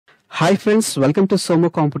Hi friends, welcome to Somu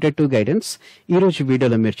competitive guidance. ఈ రోజు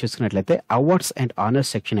వీడియోలో మీరు చూసుకున్నట్లయితే అవార్డ్స్ అండ్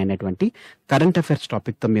ఆనర్స్ సెక్షన్ అయినటువంటి కరెంట్ అఫైర్స్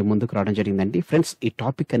టాపిక్ తో మేము ముందుకు రావడం జరిగిందండి. ఫ్రెండ్స్, ఈ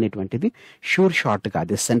టాపిక్ అనేటువంటిది షార్ట్ గా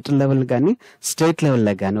అది సెంట్రల్ లెవెల్ కానీ స్టేట్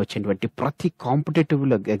లెవెల్లో కానీ వచ్చేటువంటి ప్రతి కాంపిటేటివ్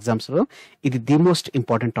ఎగ్జామ్స్ లో ఇది ది మోస్ట్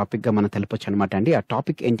ఇంపార్టెంట్ టాపిక్ గా మనం తెలపొచ్చు అనమాట అండి. ఆ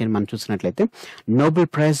టాపిక్ ఏంటని మనం చూసినట్లయితే నోబెల్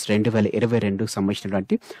ప్రైజ్ 2022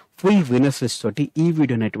 సంబంధించినటువంటి ఫుల్ విన్నర్స్ లిస్ట్ తోటి ఈ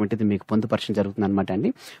వీడియో అనేటువంటిది మీకు పొందుపరచడం జరుగుతుంది అనమాట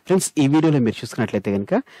అండి. ఫ్రెండ్స్, ఈ వీడియోలో మీరు చూసుకున్నట్లయితే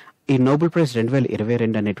కనుక ఈ నోబెల్ ప్రైజ్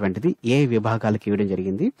 2022 అనేటువంటిది ఏ విభాగాలకు ఇవ్వడం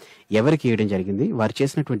జరిగింది, ఎవరికి ఇవ్వడం జరిగింది, వారు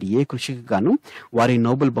చేసినటువంటి ఏ కృషికి గాను వారి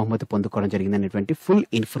నోబెల్ బహుమతి పొందుకోవడం జరిగింది అనేటువంటి ఫుల్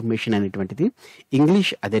ఇన్ఫర్మేషన్ అనేటువంటిది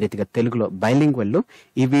ఇంగ్లీష్ అదే రీతిగా తెలుగులో బైలింగ్వల్ లో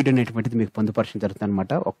ఈ వీడియో అనేటువంటిది మీకు పొందుపరచడం జరుగుతుంది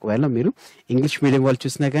అనమాట. ఒకవేళ మీరు ఇంగ్లీష్ మీడియం వాళ్ళు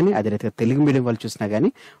చూసినా కానీ అదే రీతిగా తెలుగు మీడియం వాళ్ళు చూసినా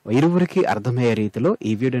కానీ ఇరువురికి అర్థమయ్యే రీతిలో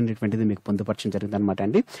ఈ వీడియో అనేటువంటిది మీకు పొందుపరచడం జరుగుతుంది అనమాట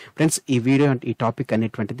అండి. ఫ్రెండ్స్, ఈ టాపిక్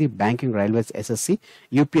అనేటువంటిది banking, railways, SSC,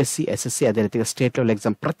 UPSC, SSC అదే రీతిగా స్టేట్ లెవెల్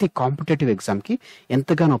ఎగ్జామ్ ప్రతి కాంపిటేటివ్ ఎగ్జామ్ కి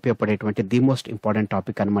ఎంతగానో ఉపయోగపడేటువంటి ది మోస్ట్ ఇంపార్టెంట్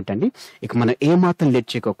టాపిక్ అనమాట అండి. ఇక మనం ఏ మాత్రం లేట్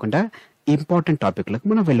చేయకోకుండా ఇంపార్టెంట్ టాపిక్లకు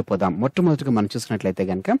మనం వెళ్ళిపోదాం. మొట్టమొదటిగా మనం చూసినట్లయితే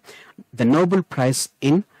కనుక the Nobel prize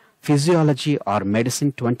in physiology are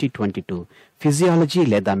medicine 2022 physiology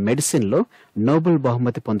లేదా మెడిసిన్ లో నోబెల్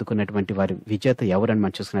బహుమతి పొందుకున్నటువంటి వారి విజేత ఎవరని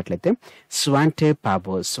మనం చూసినట్లయితే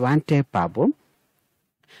Svante Pawbo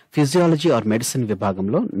physiology are medicine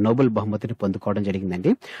విభాగంలో నోబెల్ బహుమతిని పొందుకోవడం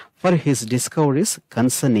జరిగిందండి. For his discoveries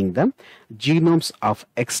concerning the genomes of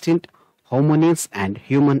extinct హోమోనిన్స్ and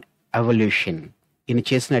human evolution. ఈయన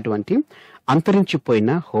చేసినటువంటి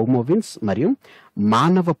అంతరించిపోయిన హోమోవిన్స్ మరియు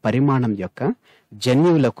మానవ పరిమాణం యొక్క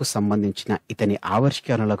జన్యువులకు సంబంధించిన ఇతని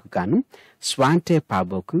ఆవిష్కరణలకు గాను స్వాంటే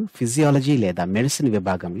పాబోకు ఫిజియాలజీ లేదా మెడిసిన్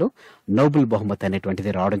విభాగంలో నోబెల్ బహుమతి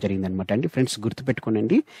అనేటువంటిది రావడం జరిగింది అనమాట అండి. ఫ్రెండ్స్,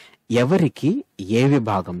 గుర్తుపెట్టుకోనండి, ఎవరికి ఏ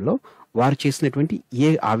విభాగంలో వారు చేసినటువంటి ఏ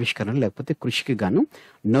ఆవిష్కరణ లేకపోతే కృషికి గాను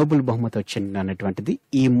నోబెల్ బహుమతి వచ్చింది అనేటువంటిది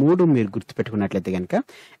ఈ మూడు మీరు గుర్తుపెట్టుకున్నట్లయితే కనుక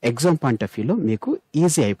ఎగ్జామ్ పాయింట్ ఆఫ్ వ్యూలో మీకు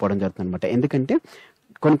ఈజీ అయిపోవడం జరుగుతుంది అనమాట. ఎందుకంటే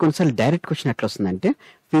కొన్నిసార్లు డైరెక్ట్ క్వశ్చన్ ఎట్లా వస్తుందంటే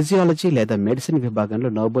ఫిజియాలజీ లేదా మెడిసిన్ విభాగంలో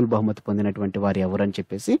నోబెల్ బహుమతి పొందినటువంటి వారు ఎవరు అని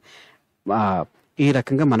చెప్పేసి ఈ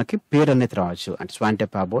రకంగా మనకి పేరు అనేది రావచ్చు. అంటే స్వాంటే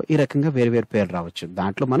పాబో ఈ రకంగా వేరు వేరు పేరు రావచ్చు.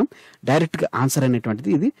 దాంట్లో మనం డైరెక్ట్ గా ఆన్సర్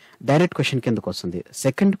అనేటువంటిది ఇది డైరెక్ట్ క్వశ్చన్ కిందకు వస్తుంది.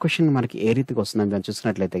 సెకండ్ క్వశ్చన్ మనకి ఏ రీతికి వస్తుందని మనం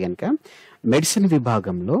చూసినట్లయితే కనుక మెడిసిన్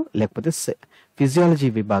విభాగంలో లేకపోతే ఫిజియాలజీ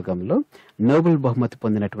విభాగంలో నోబెల్ బహుమతి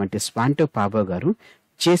పొందినటువంటి స్వాంటే పాబో గారు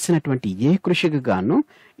చేసినటువంటి ఏ కృషికి గాను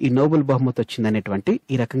ఈ నోబెల్ బహుమతి వచ్చిందనేటువంటి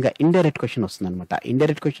ఈ రకంగా ఇండైరెక్ట్ క్వశ్చన్ వస్తుంది అనమాట.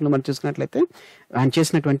 ఇండైరెక్ట్ క్వశ్చన్ మనం చూసినట్లయితే ఆయన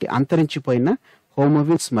చేసినటువంటి అంతరించిపోయిన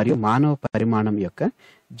హోమోవిన్స్ మరియు మానవ పరిమాణం యొక్క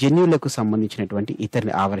జన్యువులకు సంబంధించినటువంటి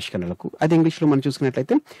ఇతర ఆవిష్కరణలకు, అది ఇంగ్లీష్ లో మనం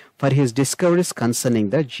చూసుకున్నట్లయితే for his discoveries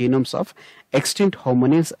concerning the genomes of extinct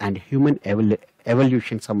హోమోనిన్స్ and human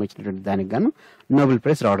evolution సంబంధించినటువంటి దానికి గాను నోబెల్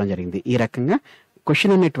ప్రైజ్ రావడం జరిగింది. ఈ రకంగా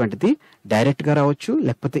క్వశ్చన్ అనేటువంటిది డైరెక్ట్ గా రావచ్చు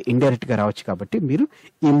లేకపోతే ఇండైరెక్ట్ గా రావచ్చు. కాబట్టి మీరు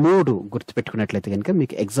ఈ మూడు గుర్తుపెట్టుకున్నట్లయితే కనుక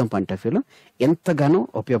మీకు ఎగ్జామ్ పాయింట్ ఆఫ్ వ్యూలో ఎంతగానో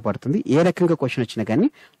ఉపయోగపడుతుంది. ఏ రకంగా క్వశ్చన్ వచ్చినా కానీ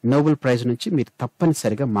నోబెల్ ప్రైజ్ నుంచి మీరు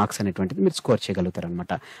తప్పనిసరిగా మార్క్స్ అనేటువంటిది మీరు స్కోర్ చేయగలుగుతారు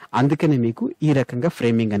అనమాట. అందుకని మీకు ఈ రకంగా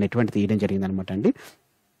ఫ్రేమింగ్ అనేటువంటిది ఇవ్వడం జరిగింది అనమాట అండి.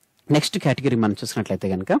 నెక్స్ట్ కేటగిరీ మనం చూసినట్లయితే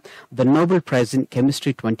కనుక the Nobel prize in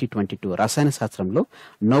chemistry 2022 రసాయన శాస్త్రంలో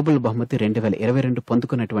నోబెల్ బహుమతి 2022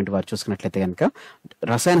 పొందుకున్నటువంటి వారు చూసుకున్నట్లయితే కనుక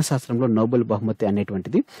రసాయన శాస్త్రంలో నోబెల్ బహుమతి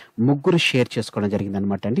అనేటువంటిది ముగ్గురు షేర్ చేసుకోవడం జరిగింది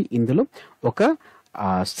అనమాట అండి. ఇందులో ఒక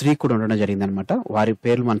స్త్రీ కూడా ఉండడం జరిగింది అనమాట. వారి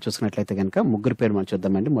పేర్లు మనం చూసుకున్నట్లయితే కనుక ముగ్గురు పేరు మనం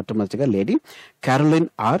చూద్దామండి. మొట్టమొదటిగా lady Caroline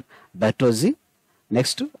are బెర్టోజీ,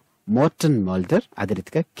 next Morton moulder, అదే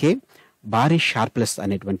రీతిగా కే బారీ షార్ప్లెస్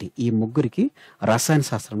అనేటువంటి ఈ ముగ్గురికి రసాయన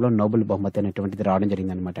శాస్త్రంలో నోబెల్ బహుమతి అనేటువంటిది రావడం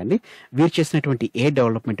జరిగింది అనమాట అండి. వీరు చేసినటువంటి ఏ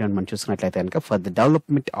డెవలప్మెంట్ అని మనం చూసినట్లయితే కనుక for the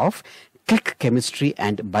development of click chemistry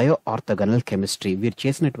and bio orthogonal chemistry. వీరు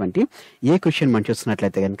చేసినటువంటి ఏ క్వశ్చన్ మనం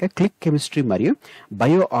చూసినట్లయితే కనుక క్లిక్ కెమిస్ట్రీ మరియు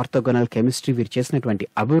బయో ఆర్థోగనల్ కెమిస్ట్రీ వీరు చేసినటువంటి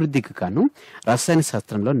అభివృద్ధికి గాను రసాయన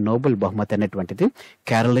శాస్త్రంలో నోబెల్ బహుమతి అనేటువంటిది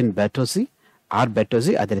క్యారోలిన్ బెర్టోజీ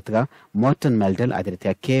అదే రీతిగా మోర్టన్ మెల్డల్ అదే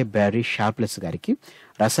రీతిగా కే బ్యారీ షార్ప్లెస్ గారికి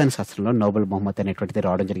రసాయన శాస్త్రంలో నోబెల్ బహుమతి అనేటువంటిది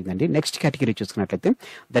రావడం జరిగిందండి. నెక్స్ట్ కేటగిరీ చూసుకున్నట్లయితే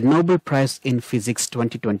the Nobel prize in physics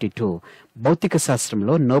 2022 భౌతిక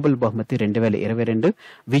శాస్త్రంలో నోబెల్ బహుమతి 2022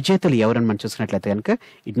 విజేతలు ఎవరని మనం చూసినట్లయితే కనుక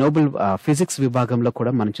ఈ నోబెల్ ఫిజిక్స్ విభాగంలో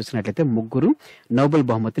కూడా మనం చూసినట్లయితే ముగ్గురు నోబెల్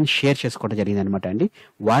బహుమతిని షేర్ చేసుకోవడం జరిగింది అనమాట అండి.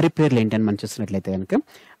 వారి పేర్లు ఏంటని మనం చూసినట్లయితే కనుక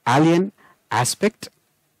ఆలియన్ ఆస్పెక్ట్,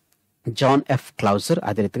 జాన్ ఎఫ్ క్లౌజర్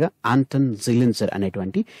అదే రీతిగా ఆంటన్ జిలింజర్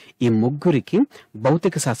అనేటువంటి ఈ ముగ్గురికి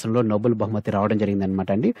భౌతిక శాస్త్రంలో నోబెల్ బహుమతి రావడం జరిగింది అనమాట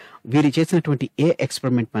అండి. వీరు చేసినటువంటి ఏ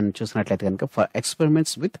ఎక్స్పెరిమెంట్ మనం చూసినట్లయితే కనుక for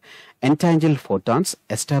experiments with ఎంటాంజిల్ photons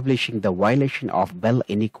establishing the violation of bell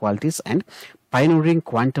inequalities and పైనోరింగ్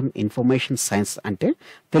quantum information science. అంటే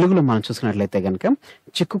తెలుగులో మనం చూసుకున్నట్లయితే కనుక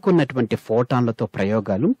చిక్కుకున్నటువంటి ఫోటాన్లతో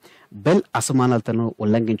ప్రయోగాలు బెల్ అసమానతలను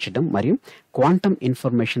ఉల్లంఘించడం మరియు క్వాంటమ్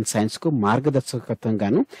ఇన్ఫర్మేషన్ సైన్స్ కు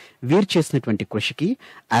మార్గదర్శకత్వంగాను వీరు చేసినటువంటి కృషికి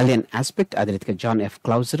ఆలియన్ ఆస్పెక్ట్, అదే రీతిగా జాన్ ఎఫ్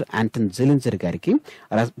క్లౌజర్, ఆంటన్ జిలింజర్ గారికి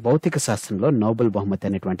భౌతిక శాస్త్రంలో నోబెల్ బహుమతి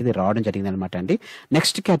అనేటువంటిది రావడం జరిగింది అనమాట అండి.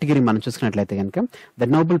 నెక్స్ట్ కేటగిరీ మనం చూసుకున్నట్లయితే కనుక the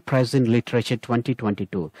Nobel prize in literature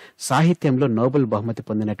 2022, సాహిత్యంలో నోబెల్ బహుమతి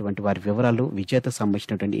పొందినటువంటి వారి వివరాలు, విజేత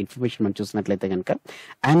సంబంధించినటువంటి ఇన్ఫర్మేషన్ మనం చూసినట్లయితే కనుక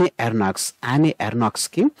యానీ ఎర్నాక్స్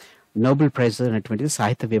కి నోబెల్ ప్రైజ్ అనేటువంటిది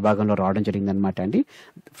సాహిత్య విభాగంలో రావడం జరిగింది అనమాట అండి.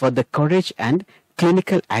 For the courage and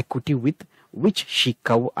clinical activity with which she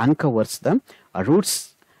uncovers the roots,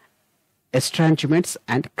 ఎస్ట్రాంజ్మెంట్స్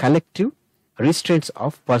and collective రిస్ట్రెంట్స్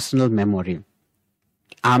of personal memory.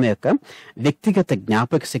 ఆమె యొక్క వ్యక్తిగత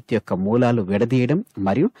జ్ఞాపక శక్తి యొక్క మూలాలు విడదీయడం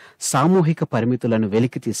మరియు సామూహిక పరిమితులను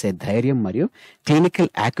వెలికి తీసే ధైర్యం మరియు క్లినికల్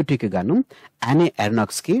యాక్టివిటీకి గాను యానీ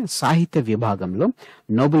ఎర్నాక్స్ కి సాహిత్య విభాగంలో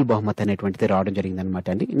నోబెల్ బహుమతి అనేటువంటిది రావడం జరిగింది అనమాట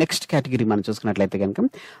అండి. నెక్స్ట్ కేటగిరీ మనం చూసుకున్నట్లయితే కనుక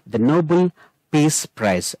the Nobel peace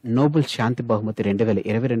prize, Nobel శాంతి బహుమతి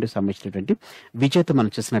 2022 సంబంధించినటువంటి విజేత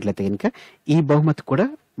మనం చూసినట్లయితే కనుక ఈ బహుమతి కూడా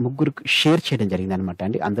ముగ్గురు షేర్ చేయడం జరిగింది అనమాట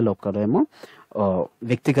అండి. అందులో ఒకరేమో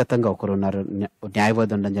వ్యక్తిగతంగా ఒకరు ఉన్నారు,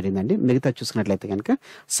 న్యాయవాది ఉండడం జరిగిందండి. మిగతా చూసుకున్నట్లయితే కనుక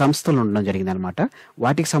సంస్థలు ఉండడం జరిగింది అనమాట.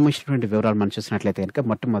 వాటికి సంబంధించినటువంటి వివరాలు మనం చూసినట్లయితే కనుక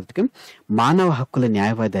మొట్టమొదటిగా మానవ హక్కుల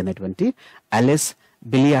న్యాయవాది అయినటువంటి అలెస్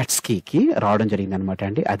బిలియాట్స్కీకి రావడం జరిగింది అనమాట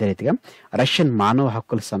అండి. అదే రీతిగా రష్యన్ మానవ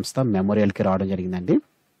హక్కుల సంస్థ మెమోరియల్ కి రావడం జరిగిందండి.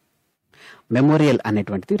 మెమోరియల్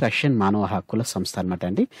అనేటువంటిది రష్యన్ మానవ హక్కుల సంస్థ అనమాట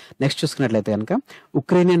అండి. నెక్స్ట్ చూసుకున్నట్లయితే కనుక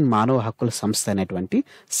ఉక్రేనియన్ మానవ హక్కుల సంస్థ అనేటువంటి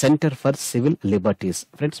centre for civil liberties.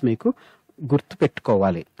 Friends, మీకు గుర్తు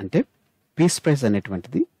పెట్టుకోవాలి అంటే పీస్ ప్రైజ్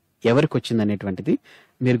అనేటువంటిది ఎవరికి వచ్చింది అనేటువంటిది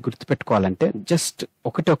మీరు గుర్తు పెట్టుకోవాలంటే జస్ట్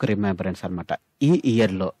ఒక రిమెంబరెన్స్ అనమాట. ఈ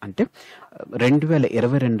ఇయర్లో అంటే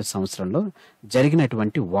 2022 సంవత్సరంలో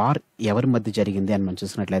జరిగినటువంటి వార్ ఎవరి మధ్య జరిగింది అని మనం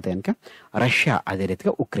చూసినట్లయితే కనుక రష్యా, అదే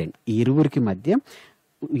రీతిగా ఉక్రెయిన్, ఈ ఇరువురికి మధ్య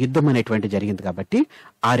యుద్ధం అనేటువంటి జరిగింది. కాబట్టి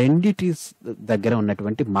ఆ రెండిటి దగ్గర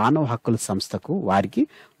ఉన్నటువంటి మానవ హక్కుల సంస్థకు వారికి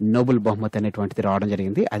నోబెల్ బహుమతి అనేటువంటిది రావడం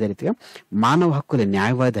జరిగింది. అదే రీతిగా మానవ హక్కుల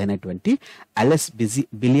న్యాయవాది అయినటువంటి అలెస్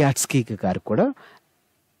బిలియాట్స్కీ గారు కూడా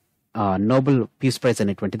నోబెల్ పీస్ ప్రైజ్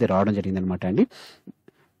అనేటువంటిది రావడం జరిగింది అనమాట అండి.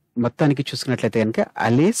 మొత్తానికి చూసుకున్నట్లయితే కనుక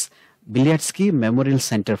అలెస్ బిలియాట్స్కీ memorial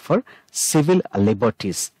centre for civil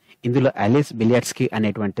liberties, ఇందులో అలెస్ బిలియాట్స్కీ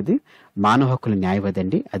అనేటువంటిది మానవ హక్కుల న్యాయవాది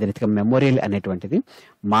అండి. అదే రీతిగా మెమోరియల్ అనేటువంటిది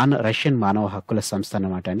రష్యన్ మానవ హక్కుల సంస్థ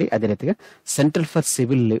అన్నమాట అండి. అదే రీతిగా సెంట్రల్ ఫర్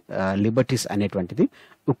సివిల్ లిబర్టీస్ అనేటువంటిది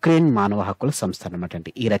ఉక్రెయిన్ మానవ హక్కుల సంస్థ అన్నమాట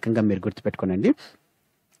అండి. ఈ రకంగా మీరు గుర్తుపెట్టుకోనండి.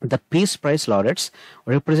 The Peace Prize laureates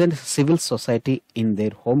represent civil society in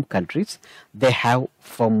their home countries. They have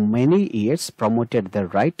for many years promoted the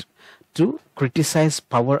right to criticize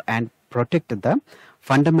power and protect the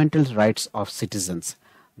fundamental rights of citizens.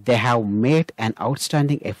 They have made an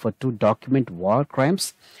outstanding effort to document war crimes,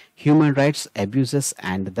 human rights abuses,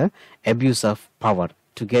 and the abuse of power.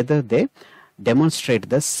 Together, they demonstrate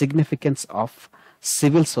the significance of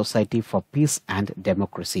civil society for piece and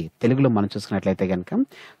democracy. తెలుగులో మనం చూసుకున్నట్లయితే కనుక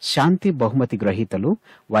శాంతి బహుమతి గ్రహీతలు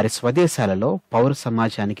వారి స్వదేశాలలో పౌర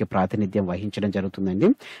సమాజానికి ప్రాతినిధ్యం వహించడం జరుగుతుందండి.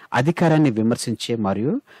 అధికారాన్ని విమర్శించే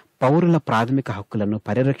మరియు పౌరుల ప్రాథమిక హక్కులను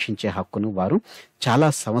పరిరక్షించే హక్కును వారు చాలా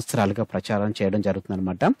సంవత్సరాలుగా ప్రచారం చేయడం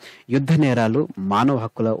జరుగుతుందన్నమాట. యుద్ధ నేరాలు, మానవ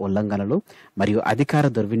హక్కుల ఉల్లంఘనలు మరియు అధికార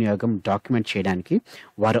దుర్వినియోగం డాక్యుమెంట్ చేయడానికి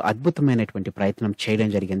వారు అద్భుతమైనటువంటి ప్రయత్నం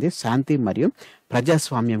చేయడం జరిగింది. శాంతి మరియు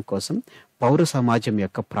ప్రజాస్వామ్యం కోసం పౌర సమాజం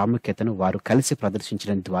యొక్క ప్రాముఖ్యతను వారు కలిసి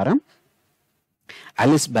ప్రదర్శించడం ద్వారా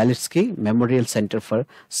Alice బాలిట్స్కీ memorial centre for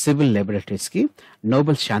civil liberties కి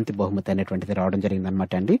నోబెల్ శాంతి బహుమతి అనేటువంటిది రావడం జరిగింది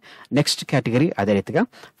అనమాట అండి. నెక్స్ట్ కేటగిరీ, అదే రీతిగా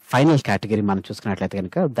ఫైనల్ కేటగిరీ మనం చూసుకున్నట్లయితే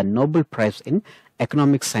కనుక the Nobel prize in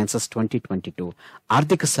economic sciences 2022,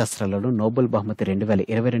 ఆర్థిక శాస్త్రాలలో నోబెల్ బహుమతి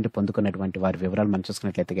 2022 పొందుకున్నటువంటి వారి వివరాలు మనం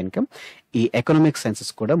చూసుకున్నట్లయితే కనుక ఈ ఎకనామిక్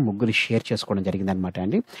సైన్సెస్ కూడా ముగ్గురు షేర్ చేసుకోవడం జరిగింది అనమాట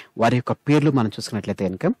అండి. వారి యొక్క పేర్లు మనం చూసుకున్నట్లయితే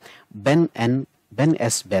కనుక Ben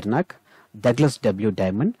yes బెర్నాక్, Douglas W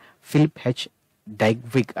diamond, Philip H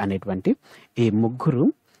డైగ్విగ్ అనేటువంటి ఈ ముగ్గురు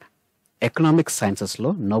ఎకనామిక్ సైన్సెస్ లో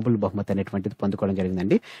నోబెల్ బహుమతి అనేటువంటిది పొందుకోవడం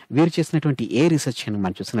జరిగిందండి. వీరు చేసినటువంటి ఏ రీసెర్చ్ అని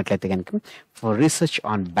మనం చూసినట్లయితే కనుక for research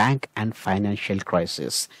on bank and financial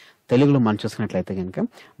crisis, తెలుగులో మనం చూసినట్లయితే కనుక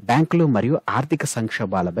బ్యాంకులు మరియు ఆర్థిక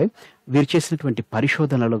సంక్షోభాలపై వీరు చేసినటువంటి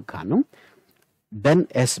పరిశోధనలకు గాను Ben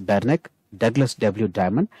yes బెర్నెక్, Douglas W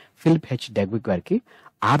diamond, Philip H డగ్విగ్ వారికి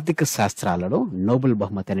ఆర్థిక శాస్త్రాలలో నోబెల్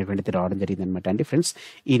బహుమతి అనేటువంటిది రావడం జరిగింది అనమాట అండి. ఫ్రెండ్స్,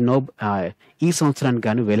 ఈ సంవత్సరానికి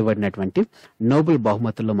గాను వెలువడినటువంటి నోబెల్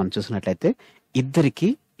బహుమతుల్లో మనం చూసినట్లయితే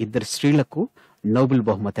ఇద్దరు స్త్రీలకు నోబెల్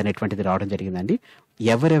బహుమతి అనేటువంటిది రావడం జరిగిందండి.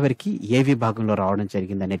 ఎవరెవరికి ఏ విభాగంలో రావడం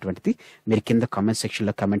జరిగింది అనేటువంటిది మీరు కింద కామెంట్ సెక్షన్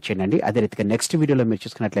లో కామెంట్ చేయండి. అదే రీతిగా నెక్స్ట్ వీడియోలో మీరు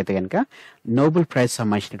చూసుకున్నట్లయితే కనుక నోబెల్ ప్రైజ్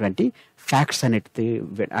సంబంధించినటువంటి ఫ్యాక్ట్స్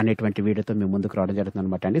అనేటువంటి వీడియోతో మేము ముందుకు రావడం జరుగుతుంది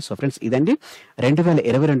అనమాట అండి. సో ఫ్రెండ్స్, ఇదండి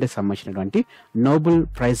 2022 సంబంధించినటువంటి నోబెల్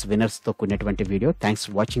ప్రైజ్ విన్నర్స్ తో కూడినటువంటి video. Thanks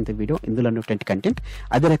for watching the video. ఇందులో ఉన్నటువంటి కంటెంట్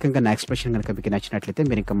అదే రకంగా నా ఎక్స్ప్రెషన్ కనుక మీకు నచ్చినట్లయితే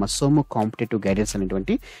మీరు ఇంకా మా సోము కాంపిటేటివ్ గైడెన్స్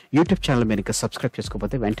అనేటువంటి యూట్యూబ్ ఛానల్ మీరు ఇంకా సబ్స్క్రైబ్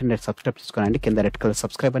చేసుకోకపోతే వెంటనే సబ్స్క్రైబ్ చేసుకోండి. కింద రెడ్ కలర్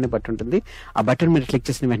సబ్స్క్రైబ్ అనే బటన్ ఉంటుంది. ఆ బటన్ మీరు క్లిక్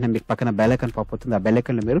చేసిన వెంటనే మీకు పక్కన బెల్ ఐకాన్ పాప్ అవుతుంది. ఆ బెల్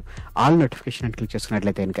ఐకాన్ లో మీరు ఆల్ నోటిఫికేషన్ అని క్లిక్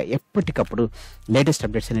చేసుకున్నట్లయితే కనుక ఎప్పటికప్పుడు లేటెస్ట్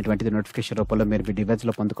అప్డేట్స్ అనేటువంటిది నోటిఫికేషన్ రూపంలో మీరు మీ డివైస్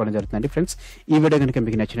లో పొందుకోవడం జరుగుతుంది. ఫ్రెండ్స్, ఈ వీడియో కనుక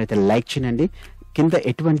మీకు నచ్చినట్లయితే లైక్ చేయండి. కింద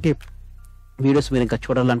ఎటువంటి వీడియోస్ మీరు ఇంకా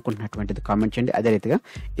చూడాలనుకుంటున్నటువంటిది కామెంట్ చేయండి. అదే రీతిగా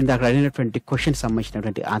ఇందాక అడిగినటువంటి క్వశ్చన్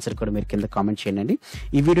సంబంధించినటువంటి ఆన్సర్ కూడా మీరు కింద కామెంట్ చేయండి.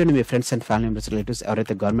 ఈ వీడియోని మీ friends and family members, relatives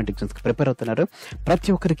ఎవరైతే గవర్నమెంట్ ఎగ్జామ్స్ కి ప్రిపేర్ అవుతున్నారో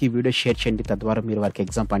ప్రతి ఒక్కరికి ఈ వీడియో షేర్ చేయండి. తద్వారా మీరు వారికి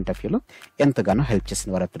ఎగ్జామ్ పాయింట్ ఆఫ్ వ్యూలో ఎంతగానో హెల్ప్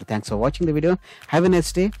చేసిన వారు అవుతారు. Thanks for watching the video. Have a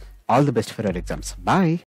nice day. All the best for your exams. Bye.